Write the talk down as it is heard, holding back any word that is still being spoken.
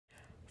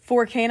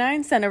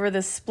4K9 sent over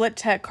this split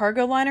tech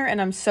cargo liner,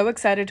 and I'm so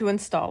excited to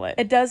install it.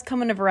 It does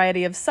come in a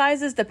variety of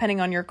sizes depending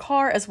on your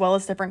car, as well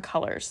as different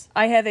colors.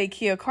 I have a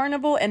Kia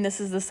Carnival, and this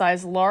is the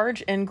size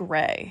large in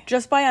gray.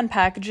 Just by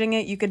unpackaging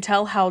it, you can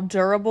tell how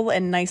durable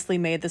and nicely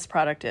made this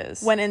product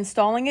is. When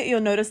installing it,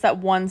 you'll notice that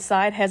one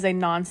side has a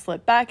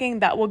non-slip backing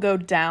that will go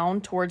down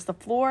towards the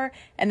floor,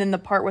 and then the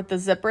part with the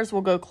zippers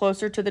will go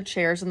closer to the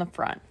chairs in the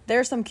front. There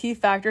are some key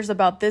factors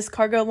about this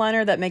cargo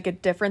liner that make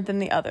it different than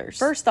the others.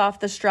 First off,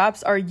 the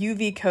straps are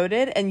UV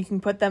coated, and you can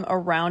put them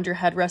around your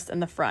headrest in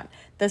the front.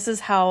 This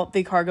is how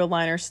the cargo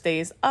liner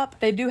stays up.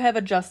 They do have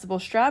adjustable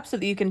straps so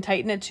that you can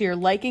tighten it to your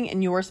liking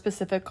in your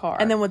specific car.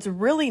 And then what's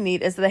really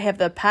neat is that they have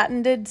the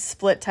patented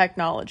split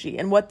technology.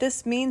 And what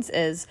this means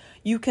is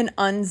you can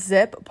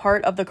unzip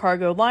part of the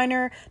cargo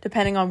liner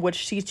depending on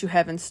which seats you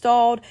have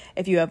installed,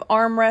 if you have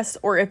armrests,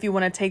 or if you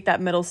want to take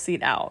that middle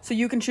seat out. So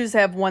you can choose to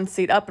have one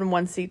seat up and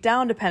one seat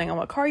down depending on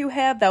what car you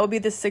have. That would be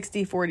the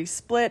 60-40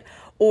 split.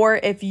 Or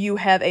if you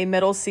have a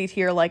middle seat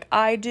here like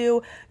I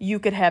do, you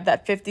could have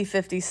that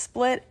 50-50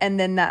 split, and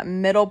then that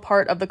middle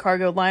part of the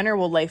cargo liner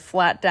will lay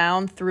flat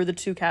down through the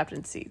two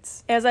captain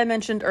seats. As I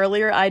mentioned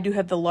earlier, I do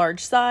have the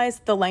large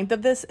size. The length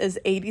of this is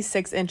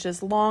 86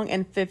 inches long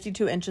and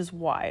 52 inches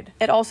wide.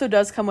 It also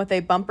does come with a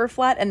bumper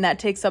flat, and that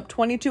takes up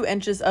 22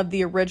 inches of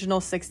the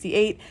original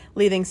 68,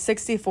 leaving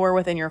 64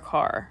 within your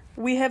car.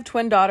 We have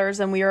twin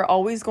daughters, and we are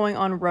always going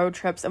on road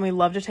trips, and we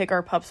love to take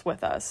our pups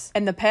with us.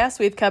 In the past,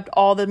 we've kept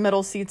all the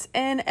middle seats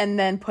in and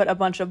then put a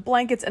bunch of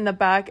blankets in the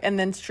back and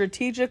then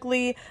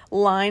strategically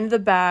lined the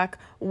back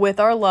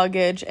with our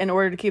luggage in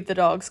order to keep the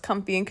dogs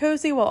comfy and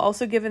cozy while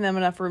also giving them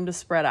enough room to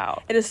spread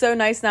out. It is so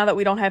nice now that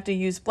we don't have to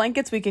use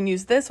blankets. We can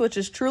use this, which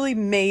is truly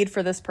made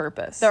for this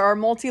purpose. There are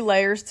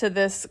multi-layers to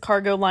this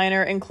cargo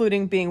liner,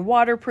 including being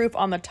waterproof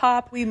on the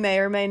top. We may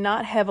or may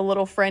not have a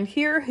little friend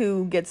here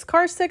who gets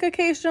car sick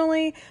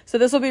occasionally, so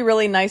this will be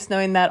really nice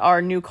knowing that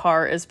our new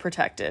car is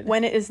protected.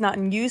 When it is not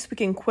in use, we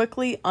can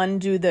quickly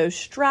undo those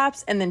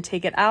straps and then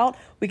take it out.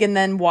 We can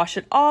then wash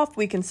it off,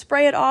 we can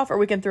spray it off, or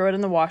we can throw it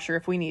in the washer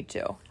if we need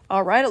to.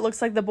 All right, it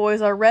looks like the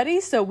boys are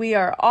ready, so we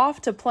are off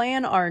to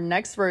plan our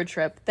next road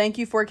trip. Thank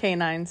you,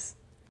 4K9s.